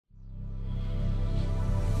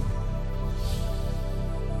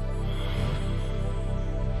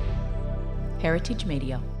Heritage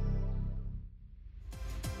Media.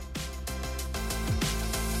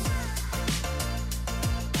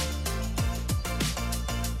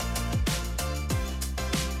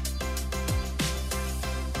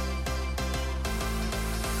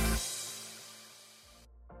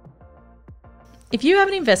 If you have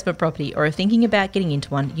an investment property or are thinking about getting into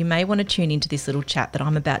one, you may want to tune into this little chat that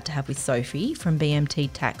I'm about to have with Sophie from BMT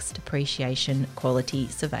Tax Depreciation Quality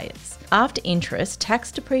Surveyors. After interest,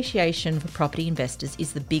 tax depreciation for property investors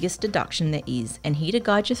is the biggest deduction there is, and here to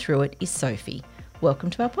guide you through it is Sophie. Welcome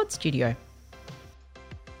to our pod studio.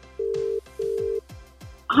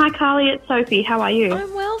 Hi Carly, it's Sophie. How are you?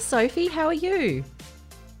 I'm well, Sophie. How are you?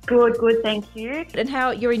 Good, thank you. And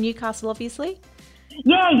you're in Newcastle, obviously?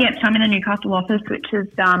 Yeah. So I'm in the Newcastle office, which is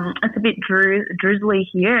it's a bit drizzly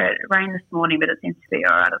here. It rained this morning, but it seems to be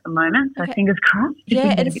all right at the moment. So Fingers crossed.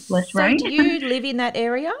 Yeah, and a bit less rain. Do you live in that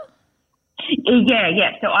area?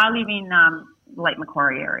 Yeah. So I live in Lake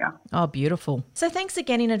Macquarie area. Oh, beautiful. So thanks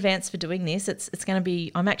again in advance for doing this. It's going to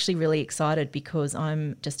be, I'm actually really excited because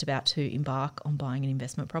I'm just about to embark on buying an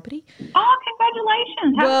investment property. Oh,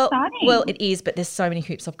 congratulations. How exciting. Well, it is, but there's so many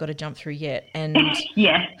hoops I've got to jump through yet. And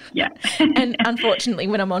yeah. And unfortunately,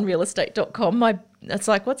 when I'm on realestate.com, it's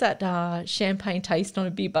like, what's that champagne taste on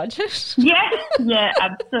a beer budget? Yeah,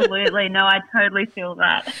 absolutely. No, I totally feel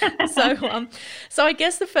that. So I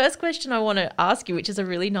guess the first question I want to ask you, which is a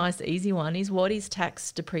really nice, easy one, is what is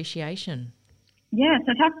tax depreciation? Yeah,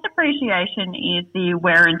 so tax depreciation is the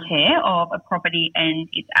wear and tear of a property and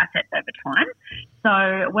its assets over time.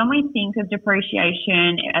 So when we think of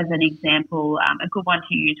depreciation as an example, a good one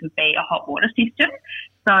to use would be a hot water system.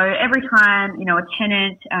 So every time, a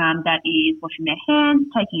tenant that is washing their hands,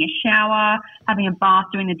 taking a shower, having a bath,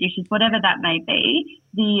 doing the dishes, whatever that may be,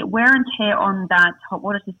 the wear and tear on that hot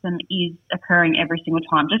water system is occurring every single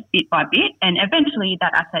time, just bit by bit, and eventually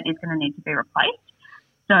that asset is going to need to be replaced.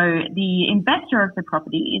 So the investor of the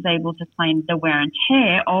property is able to claim the wear and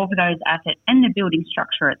tear of those assets and the building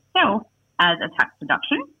structure itself as a tax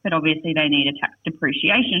deduction, but obviously they need a tax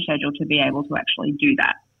depreciation schedule to be able to actually do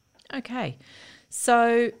that. Okay.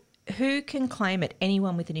 So who can claim it?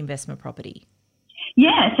 Anyone with an investment property?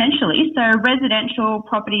 Yeah, essentially. So residential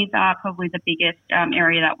properties are probably the biggest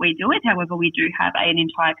area that we deal with. However, we do have an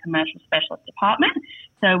entire commercial specialist department.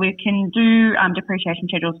 So we can do depreciation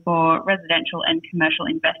schedules for residential and commercial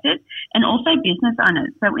investors and also business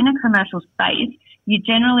owners. So in a commercial space, you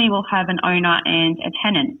generally will have an owner and a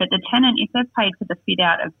tenant. But the tenant, if they've paid for the fit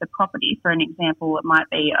out of the property, for an example, it might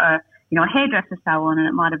be a hairdresser salon and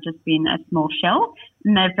it might have just been a small shell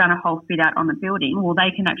and they've done a whole fit out on the building, well,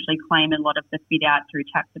 they can actually claim a lot of the fit out through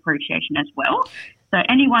tax depreciation as well. So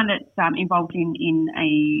anyone that's involved in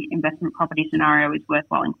a investment property scenario is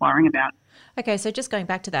worthwhile inquiring about. Okay, so just going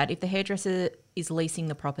back to that, if the hairdresser is leasing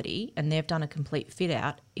the property and they've done a complete fit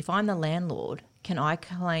out, if I'm the landlord, can I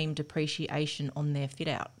claim depreciation on their fit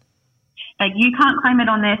out? You can't claim it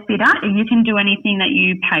on their fit out. You can do anything that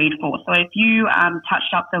you paid for. So if you touched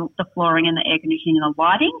up the flooring and the air conditioning and the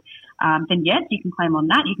lighting, then yes, you can claim on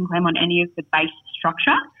that. You can claim on any of the base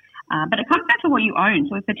structure. But it comes back to what you own.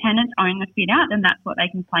 So if the tenants own the fit out, then that's what they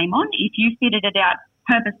can claim on. If you fitted it out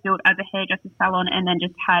purpose-built as a hairdresser salon and then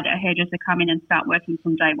just had a hairdresser come in and start working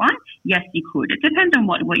from day one, yes, you could. It depends on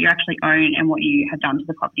what you actually own and what you have done to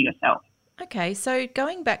the property yourself. Okay, so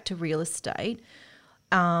going back to real estate,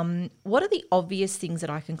 what are the obvious things that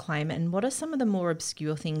I can claim and what are some of the more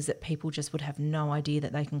obscure things that people just would have no idea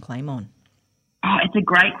that they can claim on? Oh, it's a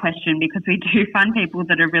great question because we do find people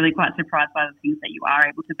that are really quite surprised by the things that you are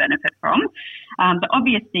able to benefit from. The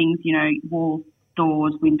obvious things, walls,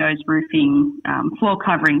 doors, windows, roofing, floor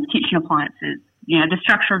coverings, kitchen appliances, the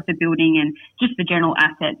structure of the building and just the general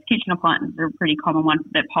assets. Kitchen appliances are a pretty common one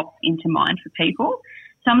that pops into mind for people.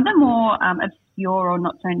 Some of the more obscure or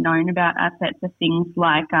not so known about assets are things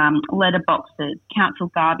like letterboxes,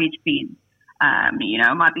 council garbage bins.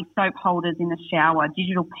 It might be soap holders in the shower,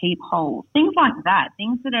 digital peepholes, things like that,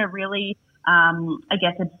 things that are really,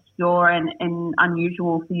 obscure and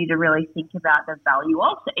unusual for you to really think about the value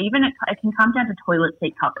of. So even it can come down to toilet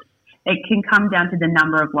seat covers. It can come down to the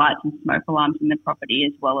number of lights and smoke alarms in the property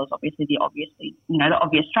as well as obviously the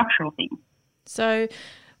obvious structural things. So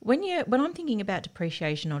when I'm thinking about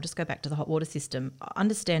depreciation, I'll just go back to the hot water system.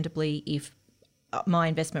 Understandably, if my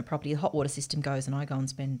investment property, the hot water system goes and I go and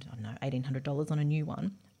spend, $1,800 on a new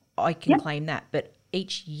one, I can claim that. But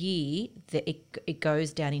each year it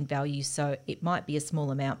goes down in value, so it might be a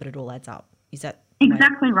small amount, but it all adds up. Is that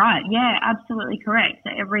exactly right? Yeah, absolutely correct.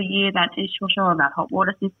 So every year that dishwasher or that hot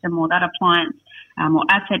water system or that appliance or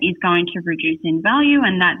asset is going to reduce in value,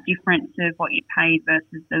 and that difference of what you paid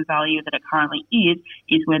versus the value that it currently is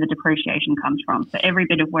where the depreciation comes from. So every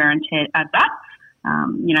bit of wear and tear adds up.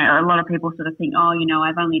 A lot of people sort of think,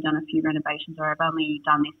 I've only done a few renovations or I've only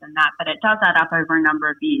done this and that, but it does add up over a number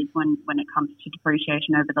of years when it comes to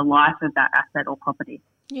depreciation over the life of that asset or property.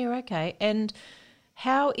 Yeah, okay. And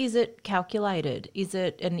how is it calculated?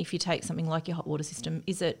 And if you take something like your hot water system,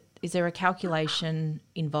 is there a calculation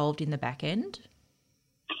involved in the back end?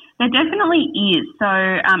 There definitely is. So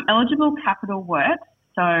eligible capital works,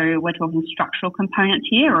 so we're talking structural components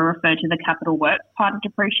here, or referred to the capital works part of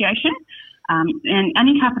depreciation. And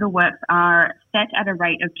any capital works are set at a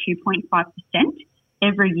rate of 2.5%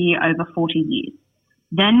 every year over 40 years.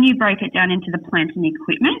 Then you break it down into the plant and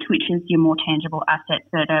equipment, which is your more tangible assets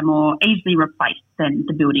that are more easily replaced than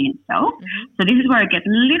the building itself. Mm-hmm. So this is where it gets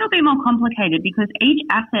a little bit more complicated, because each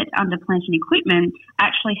asset under plant and equipment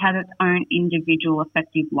actually has its own individual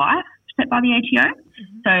effective life set by the ATO.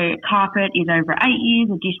 Mm-hmm. So carpet is over 8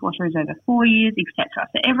 years, a dishwasher is over 4 years,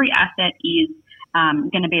 etc. So every asset is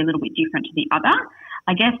going to be a little bit different to the other.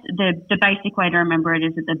 I guess the basic way to remember it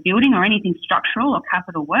is that the building or anything structural or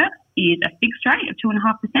capital works is a fixed rate of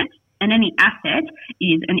 2.5%, and any asset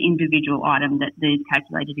is an individual item that is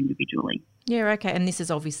calculated individually. Yeah, okay. And this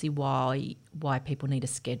is obviously why people need a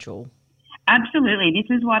schedule. Absolutely. This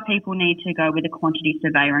is why people need to go with a quantity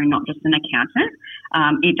surveyor and not just an accountant.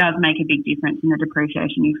 It does make a big difference in the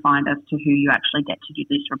depreciation you find as to who you actually get to do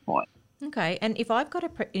this report. Okay, and if I've got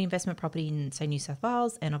an investment property in, say, New South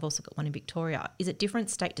Wales, and I've also got one in Victoria, is it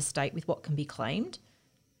different state to state with what can be claimed?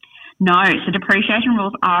 No, so depreciation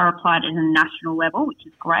rules are applied at a national level, which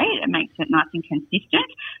is great. It makes it nice and consistent.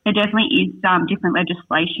 There definitely is different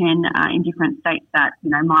legislation in different states that,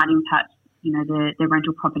 might impact the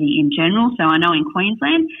rental property in general. So I know in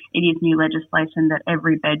Queensland, it is new legislation that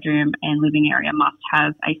every bedroom and living area must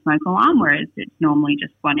have a smoke alarm, whereas it's normally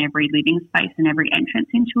just one every living space and every entrance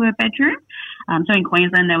into a bedroom. So in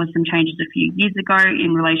Queensland, there was some changes a few years ago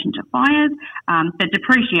in relation to fires. The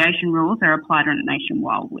depreciation rules are applied on a national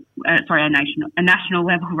level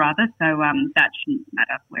rather. So that shouldn't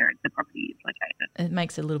matter where the property is located. It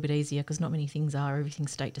makes it a little bit easier because not many things are.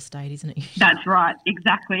 Everything's state to state, isn't it? That's right,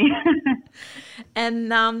 exactly. And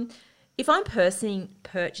if I'm purchasing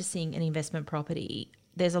an investment property,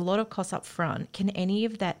 there's a lot of costs up front. Can any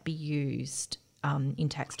of that be used in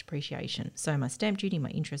tax depreciation? So my stamp duty,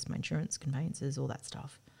 my interest, my insurance, conveyances, all that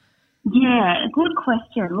stuff. Yeah, good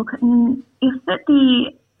question. Look, if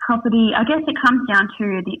the property, I guess it comes down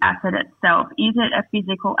to the asset itself. Is it a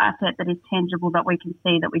physical asset that is tangible, that we can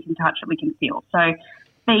see, that we can touch, that we can feel? So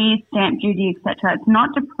fees, stamp duty, etc. It's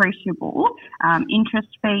not depreciable. Interest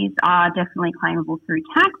fees are definitely claimable through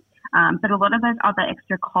tax, but a lot of those other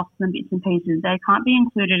extra costs and bits and pieces, they can't be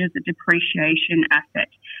included as a depreciation asset.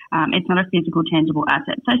 It's not a physical, tangible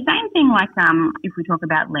asset. So same thing like if we talk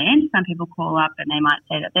about land, some people call up and they might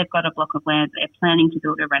say that they've got a block of land they're planning to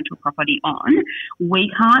build a rental property on.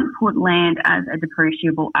 We can't put land as a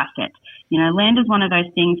depreciable asset. Land is one of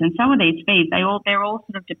those things, and some of these fees, they're all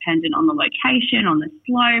sort of dependent on the location, on the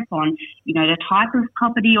slope, on, the type of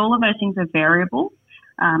property. All of those things are variable.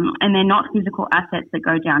 And they're not physical assets that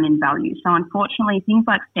go down in value. So unfortunately, things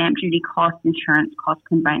like stamp duty costs, insurance costs,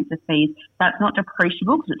 conveyancer fees, that's not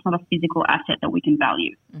depreciable because it's not a physical asset that we can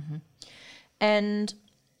value. Mm-hmm. And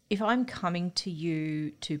if I'm coming to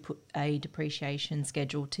you to put a depreciation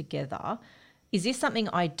schedule together, is this something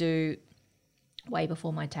I do way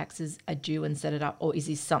before my taxes are due and set it up, or is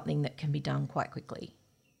this something that can be done quite quickly?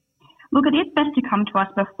 Look, it is best to come to us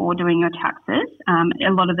before doing your taxes.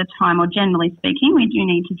 A lot of the time, or generally speaking, we do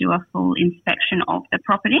need to do a full inspection of the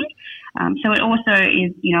property. So it also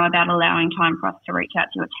is, about allowing time for us to reach out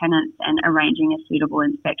to your tenants and arranging a suitable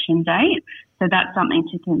inspection date. So that's something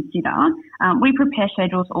to consider. We prepare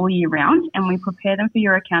schedules all year round, and we prepare them for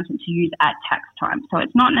your accountant to use at tax time. So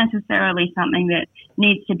it's not necessarily something that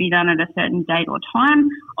needs to be done at a certain date or time.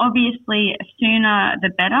 Obviously, sooner the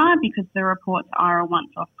better, because the reports are a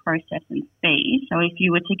once-off process and fee. So if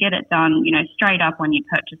you were to get it done, straight up when you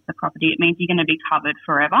purchase the property, it means you're going to be covered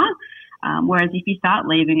forever. Whereas if you start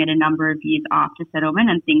leaving it a number of years after settlement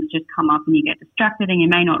and things just come up and you get distracted and you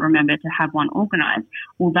may not remember to have one organised,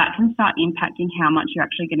 well, that can start impacting how much you're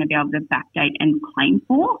actually going to be able to backdate and claim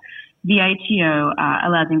for. The ATO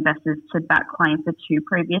allows investors to back claim for 2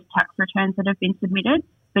 previous tax returns that have been submitted,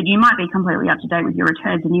 but you might be completely up to date with your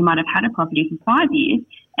returns and you might have had a property for 5 years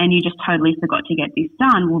and you just totally forgot to get this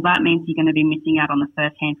done. Well, that means you're going to be missing out on the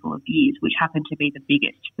first handful of years, which happen to be the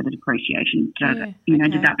biggest for the depreciation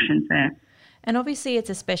deductions there. And obviously it's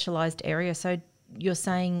a specialised area, so you're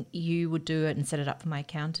saying you would do it and set it up for my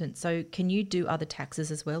accountant. So can you do other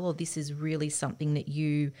taxes as well, or this is really something that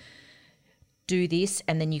you do this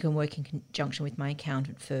and then you can work in conjunction with my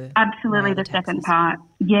accountant for Absolutely, the second part.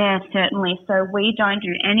 Yeah, certainly. So we don't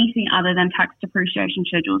do anything other than tax depreciation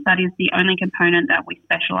schedules. That is the only component that we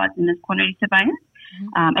specialise in as quantity surveyors.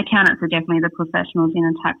 Accountants are definitely the professionals in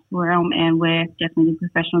the tax realm, and we're definitely the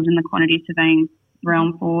professionals in the quantity surveying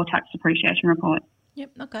realm for tax depreciation reports.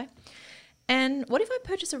 Yep, okay. And what if I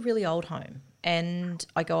purchase a really old home and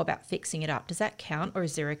I go about fixing it up? Does that count, or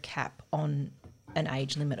is there a cap on an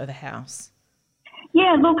age limit of a house?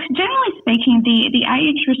 Yeah, look, generally speaking, the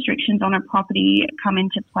age restrictions on a property come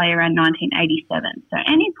into play around 1987. So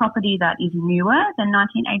any property that is newer than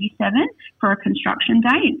 1987 for a construction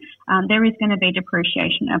date, there is going to be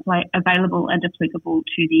depreciation available and applicable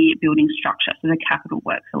to the building structure, so the capital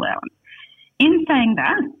works allowance. In saying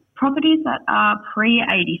that, properties that are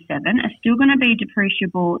pre-87 are still going to be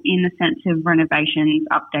depreciable in the sense of renovations,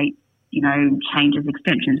 updates, changes,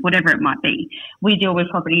 extensions, whatever it might be. We deal with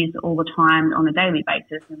properties all the time on a daily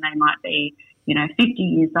basis, and they might be, 50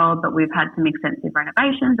 years old, but we've had some extensive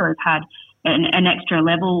renovations, or we've had an extra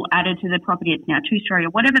level added to the property. It's now 2-story, or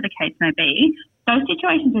whatever the case may be. Those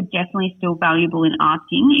situations are definitely still valuable in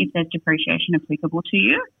asking if there's depreciation applicable to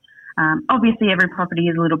you. Obviously, every property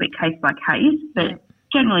is a little bit case by case, but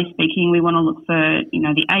generally speaking, we want to look for,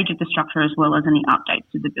 the age of the structure as well as any updates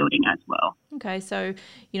to the building as well. Okay, so,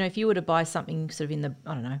 if you were to buy something sort of in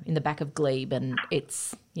the back of Glebe and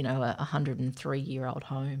it's, a 103-year-old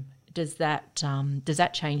home, does that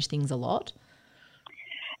change things a lot?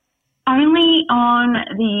 Only on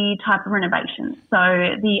the type of renovation. So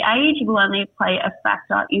the age will only play a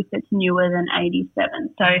factor if it's newer than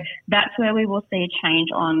 87. So that's where we will see a change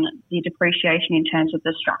on the depreciation in terms of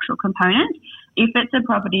the structural component. If it's a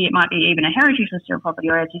property, it might be even a heritage listed property,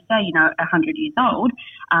 or as you say, 100 years old.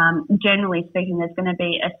 Generally speaking, there's going to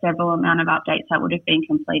be a several amount of updates that would have been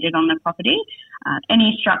completed on the property.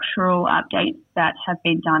 Any structural updates that have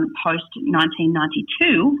been done post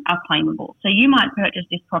 1992 are claimable. So you might purchase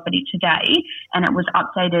this property today and it was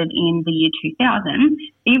updated in the year 2000.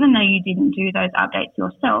 Even though you didn't do those updates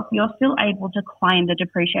yourself, you're still able to claim the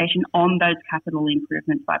depreciation on those capital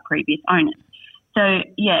improvements by previous owners. So,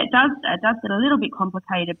 yeah, it does get a little bit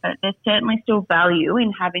complicated, but there's certainly still value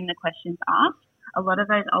in having the questions asked. A lot of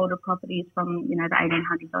those older properties from, the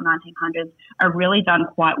 1800s or 1900s are really done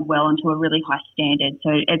quite well and to a really high standard. So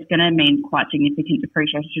it's going to mean quite significant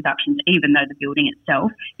depreciation deductions, even though the building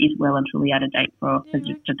itself is well and truly out of date for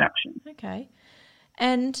deductions. Okay.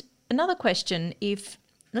 And another question,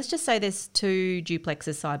 let's just say there's two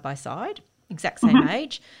duplexes side by side, exact same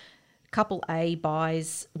age. Couple A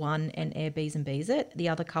buys one and Airbnbs and Bs it. The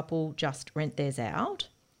other couple just rent theirs out.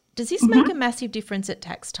 Does this make a massive difference at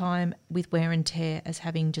tax time with wear and tear as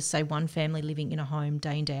having just, say, one family living in a home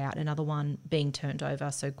day in, day out, another one being turned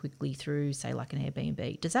over so quickly through, say, like an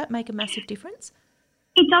Airbnb? Does that make a massive difference?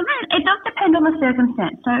 It doesn't. It does depend on the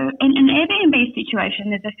circumstance. So in an Airbnb situation,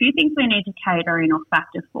 there's a few things we need to cater in or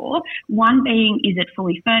factor for. One being, is it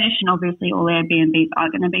fully furnished? And obviously all Airbnbs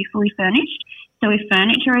are going to be fully furnished. So if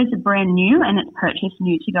furniture is brand new and it's purchased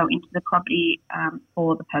new to go into the property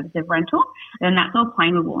for the purpose of rental, then that's all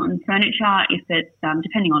claimable. And furniture, if it's,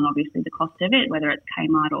 depending on obviously the cost of it, whether it's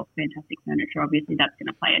Kmart or Fantastic Furniture, obviously that's going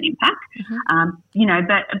to play an impact.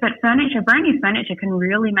 But furniture, brand new furniture can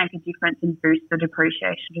really make a difference and boost the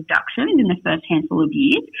depreciation deductions in the first handful of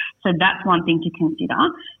years. So that's one thing to consider.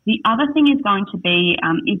 The other thing is going to be,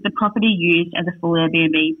 is the property used as a full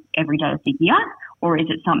Airbnb every day of the year? Or is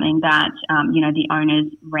it something that, the owners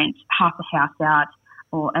rent half the house out,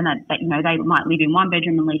 and that they might live in one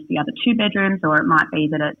bedroom and lease the other 2 bedrooms, or it might be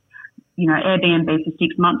that it's, Airbnb for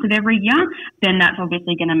 6 months of every year, then that's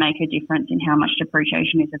obviously going to make a difference in how much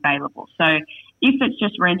depreciation is available. So if it's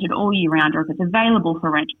just rented all year round, or if it's available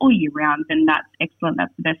for rent all year round, then that's excellent.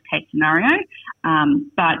 That's the best case scenario.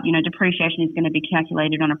 But, depreciation is going to be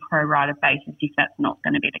calculated on a pro rata basis if that's not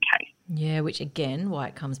going to be the case. Yeah, which again, why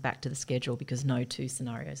it comes back to the schedule, because no two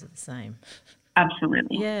scenarios are the same.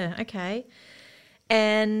 Absolutely. Yeah, okay.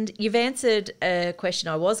 And you've answered a question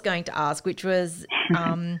I was going to ask, which was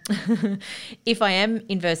if I am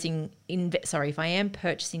if I am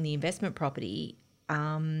purchasing the investment property,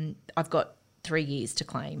 I've got 3 years to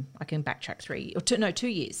claim. I can backtrack 2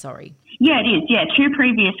 years, sorry. Yeah, it is. Yeah, 2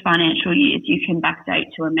 previous financial years you can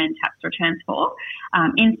backdate to amend tax returns for.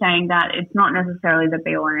 In saying that, it's not necessarily the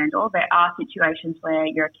be-all and end-all. There are situations where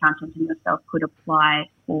your accountant and yourself could apply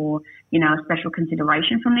for, a special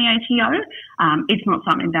consideration from the ATO. It's not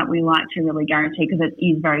something that we like to really guarantee because it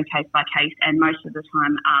is very case by case, and most of the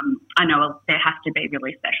time I know there has to be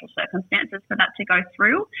really special circumstances for that to go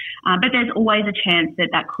through. But there's always a chance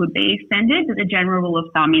that could be extended. But the general rule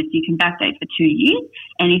of thumb is you can backdate for 2 years.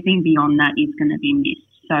 Anything beyond that is going to be missed.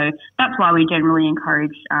 So that's why we generally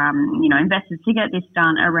encourage, investors to get this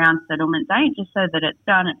done around settlement date, just so that it's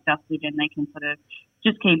done, it's dusted, and they can sort of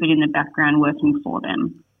just keep it in the background working for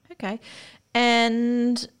them. Okay.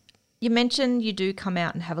 And you mentioned you do come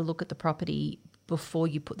out and have a look at the property before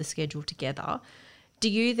you put the schedule together. Do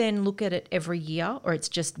you then look at it every year, or it's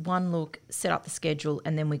just one look, set up the schedule,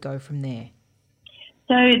 and then we go from there?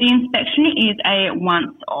 So the inspection is a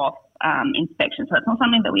once-off inspection. So it's not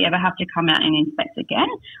something that we ever have to come out and inspect again.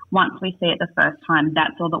 Once we see it the first time,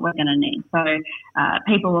 that's all that we're going to need. So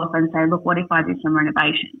people often say, look, what if I do some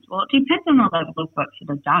renovations? Well, it depends on the level of works that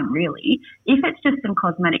are done, really. If it's just some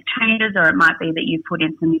cosmetic changes, or it might be that you put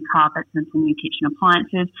in some new carpets and some new kitchen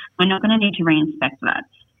appliances, we're not going to need to re-inspect that.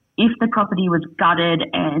 If the property was gutted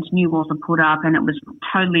and new walls are put up and it was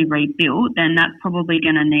totally rebuilt, then that's probably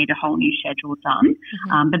going to need a whole new schedule done.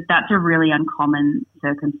 Mm-hmm. But that's a really uncommon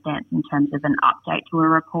circumstance in terms of an update to a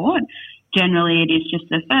report. Generally, it is just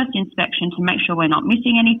the first inspection to make sure we're not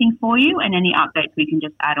missing anything for you, and any updates we can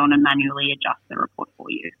just add on and manually adjust the report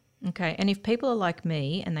for you. Okay, and if people are like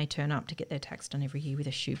me and they turn up to get their tax done every year with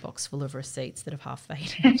a shoebox full of receipts that have half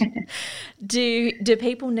faded, do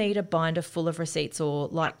people need a binder full of receipts, or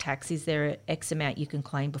like tax, is there an X amount you can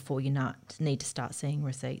claim before you need to start seeing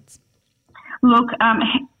receipts? Look,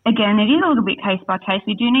 again, it is a little bit case by case.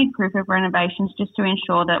 We do need proof of renovations just to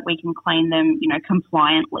ensure that we can claim them,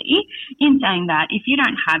 compliantly. In saying that, if you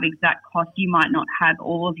don't have exact costs, you might not have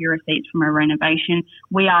all of your receipts from a renovation.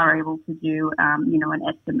 We are able to do, an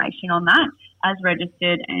estimation on that. As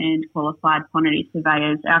registered and qualified quantity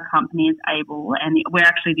surveyors, our company is able, and we're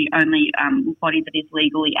actually the only body that is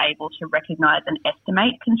legally able to recognise and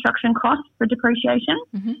estimate construction costs for depreciation.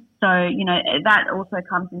 Mm-hmm. So, that also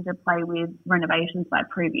comes into play with renovations by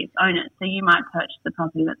previous owners. So you might purchase the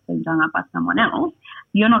property that's been done up by someone else.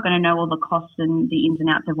 You're not going to know all the costs and the ins and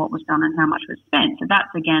outs of what was done and how much was spent. So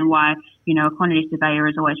that's, again, why, a quantity surveyor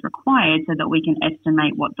is always required, so that we can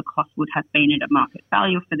estimate what the cost would have been at a market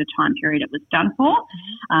value for the time period it was done for.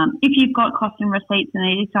 If you've got costs and receipts, and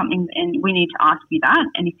it is something, and we need to ask you that,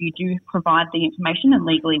 and if you do provide the information, then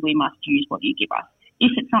legally we must use what you give us.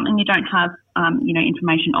 If it's something you don't have,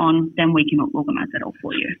 information on, then we can organise it all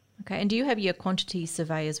for you. Okay, and do you have your quantity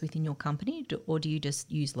surveyors within your company, or do you just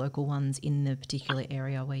use local ones in the particular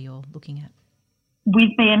area where you're looking at? With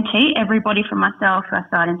BMT, everybody from myself, our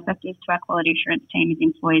site inspectors, to our quality assurance team is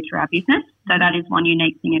employed through our business. So that is one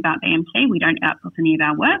unique thing about BMT. We don't outsource any of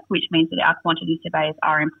our work, which means that our quantity surveyors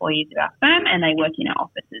are employees of our firm and they work in our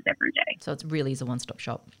offices every day. So it really is a one-stop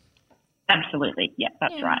shop. Absolutely. Yeah,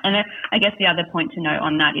 that's right. And I guess the other point to note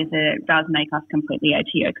on that is that it does make us completely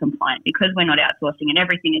ATO compliant, because we're not outsourcing and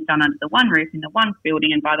everything is done under the one roof in the one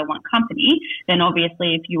building and by the one company. Then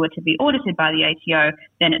obviously if you were to be audited by the ATO,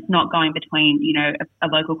 then it's not going between, a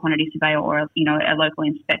local quantity surveyor or, a local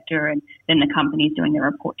inspector, and then the company's doing the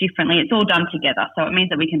report differently. It's all done together. So it means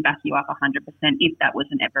that we can back you up 100% if that was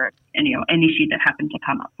an issue that happened to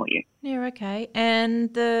come up for you. Yeah, okay.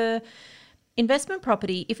 And the investment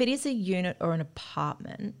property, if it is a unit or an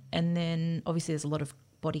apartment, and then obviously there's a lot of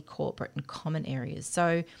body corporate and common areas.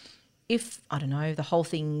 So if, I don't know, the whole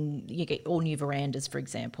thing, you get all new verandas, for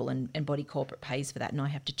example, and body corporate pays for that and I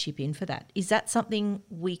have to chip in for that, is that something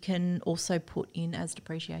we can also put in as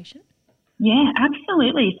depreciation? Yeah,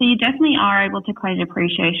 absolutely. So you definitely are able to claim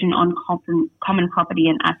depreciation on common property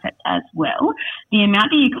and assets as well. The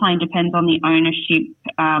amount that you claim depends on the ownership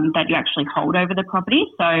that you actually hold over the property.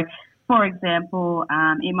 So, for example,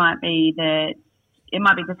 it might be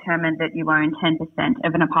determined that you own 10%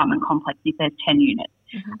 of an apartment complex if there's 10 units.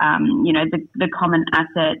 Mm-hmm. The common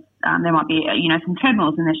assets, there might be, some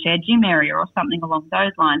treadmills in the shared gym area or something along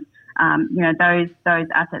those lines. Those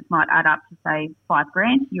assets might add up to, say,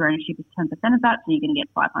 $5,000. Your ownership is 10% of that, so you're going to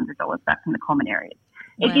get $500 back from the common areas.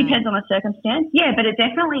 Wow. It depends on the circumstance. Yeah, but it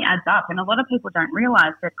definitely adds up. And a lot of people don't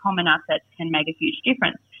realise that common assets can make a huge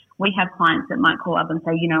difference. We have clients that might call up and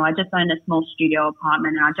say, I just own a small studio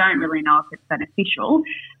apartment and I don't really know if it's beneficial.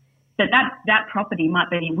 But that property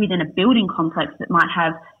might be within a building complex that might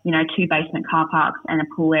have, 2 basement car parks and a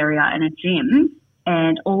pool area and a gym.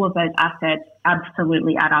 And all of those assets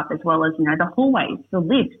absolutely add up, as well as, the hallways, the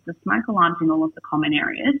lifts, the smoke alarms in all of the common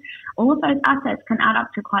areas. All of those assets can add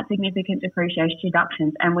up to quite significant depreciation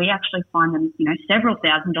deductions. And we actually find them, several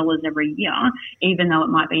 $1,000s every year, even though it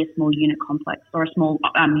might be a small unit complex or a small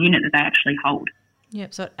unit that they actually hold.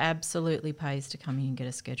 Yep, so it absolutely pays to come in and get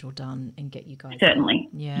a schedule done and get you guys. Certainly.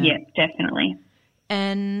 Yeah. Yeah, definitely.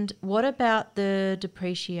 And what about the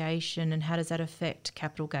depreciation and how does that affect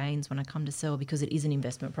capital gains when I come to sell, because it is an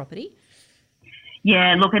investment property?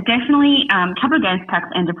 Yeah, look, it definitely, capital gains tax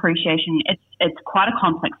and depreciation, it's quite a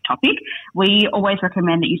complex topic. We always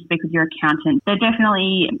recommend that you speak with your accountant. There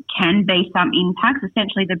definitely can be some impacts.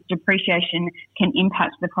 Essentially, the depreciation can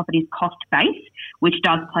impact the property's cost base, which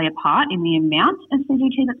does play a part in the amount of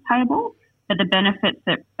CGT that's payable. But the benefits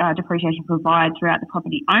that depreciation provides throughout the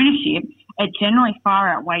property ownership, it generally far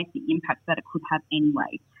outweighs the impacts that it could have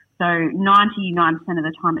anyway. So 99% of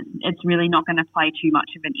the time, it's really not going to play too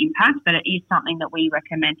much of an impact, but it is something that we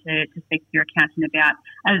recommend to speak to your accountant about,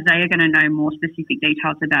 as they are going to know more specific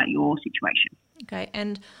details about your situation. Okay,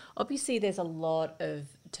 and obviously there's a lot of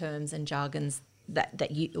terms and jargons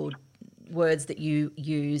that you, or words that you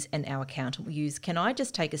use and our accountant will use. Can I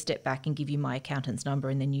just take a step back and give you my accountant's number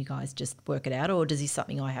and then you guys just work it out, or is this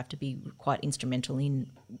something I have to be quite instrumental in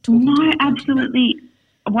talking to? No, absolutely.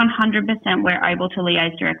 100% we're able to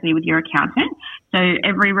liaise directly with your accountant. So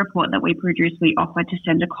every report that we produce, we offer to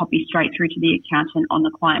send a copy straight through to the accountant on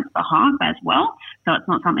the client's behalf as well. So it's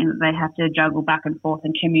not something that they have to juggle back and forth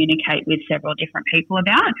and communicate with several different people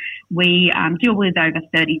about. We deal with over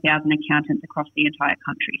 30,000 accountants across the entire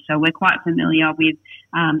country. So we're quite familiar with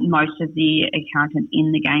most of the accountants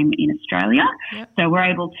in the game in Australia. Yep. So we're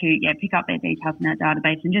able to pick up their details in our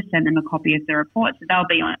database and just send them a copy of the report. So they'll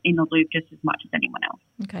be in the loop just as much as anyone else.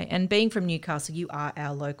 Okay, and being from Newcastle, you are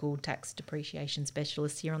our local tax depreciation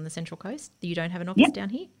specialist here on the Central Coast. You don't have an office down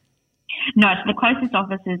here? No, so the closest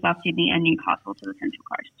offices are Sydney and Newcastle to the Central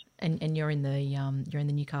Coast. And you're in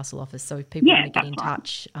the Newcastle office. So if people want to get in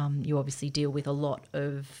touch, you obviously deal with a lot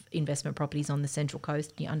of investment properties on the Central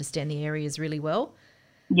Coast. You understand the areas really well.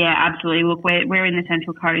 Yeah, absolutely. Look, we're in the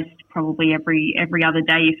Central Coast probably every other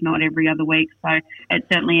day, if not every other week. So it's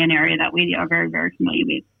certainly an area that we are very, very familiar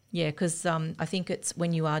with. Yeah, because I think it's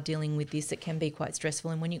when you are dealing with this, it can be quite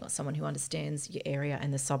stressful. And when you've got someone who understands your area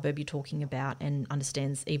and the suburb you're talking about and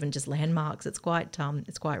understands even just landmarks, it's quite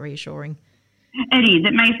reassuring. It is.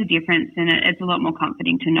 It makes a difference, and it's a lot more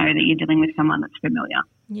comforting to know that you're dealing with someone that's familiar.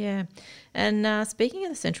 Yeah. And speaking of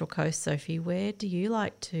the Central Coast, Sophie, where do you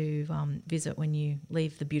like to visit when you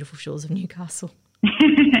leave the beautiful shores of Newcastle?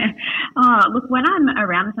 Look, when I'm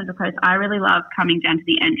around the Central Coast, I really love coming down to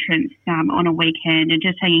the entrance on a weekend and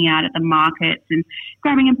just hanging out at the markets and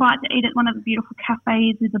grabbing a bite to eat at one of the beautiful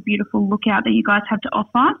cafes with a beautiful lookout that you guys have to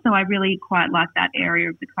offer. So I really quite like that area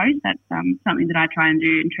of the coast. That's something that I try and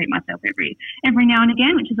do and treat myself every now and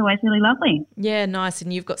again, which is always really lovely. Yeah, nice.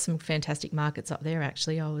 And you've got some fantastic markets up there,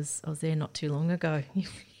 actually. I was there not too long ago.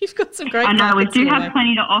 You've got some great markets. I know, we do have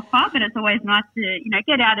plenty to offer, but it's always nice to,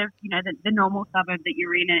 get out of, the normal suburb that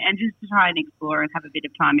you're in and just to try and explore and have a bit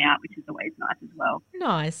of time out, which is always nice as well.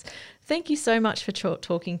 Nice. Thank you so much for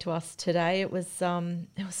talking to us today. It was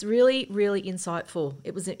really, really insightful.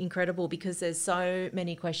 It was incredible because there's so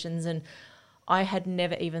many questions and I had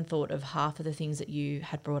never even thought of half of the things that you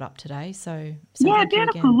had brought up today. So yeah,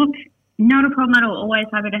 beautiful. Look, not a problem at all. Always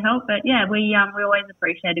happy to help. But yeah, we always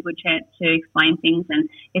appreciate a good chance to explain things. And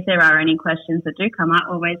if there are any questions that do come up,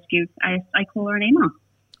 always give a call or an email.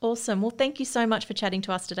 Awesome. Well, thank you so much for chatting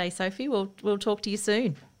to us today, Sophie. We'll talk to you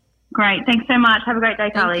soon. Great. Thanks so much. Have a great day,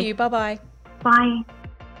 Carly. Thank you. Bye-bye. Bye.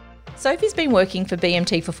 Sophie's been working for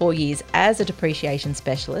BMT for 4 years as a depreciation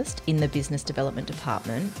specialist in the business development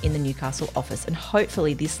department in the Newcastle office, and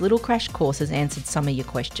hopefully this little crash course has answered some of your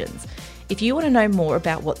questions. If you want to know more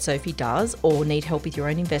about what Sophie does or need help with your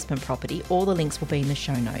own investment property, all the links will be in the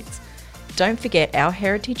show notes. Don't forget, our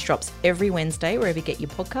Heritage drops every Wednesday wherever you get your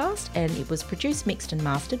podcast, and it was produced, mixed and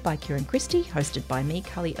mastered by Kieran Christie, hosted by me,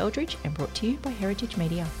 Carly Eldridge, and brought to you by Heritage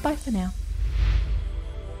Media. Bye for now.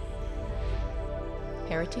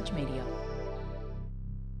 Heritage Media.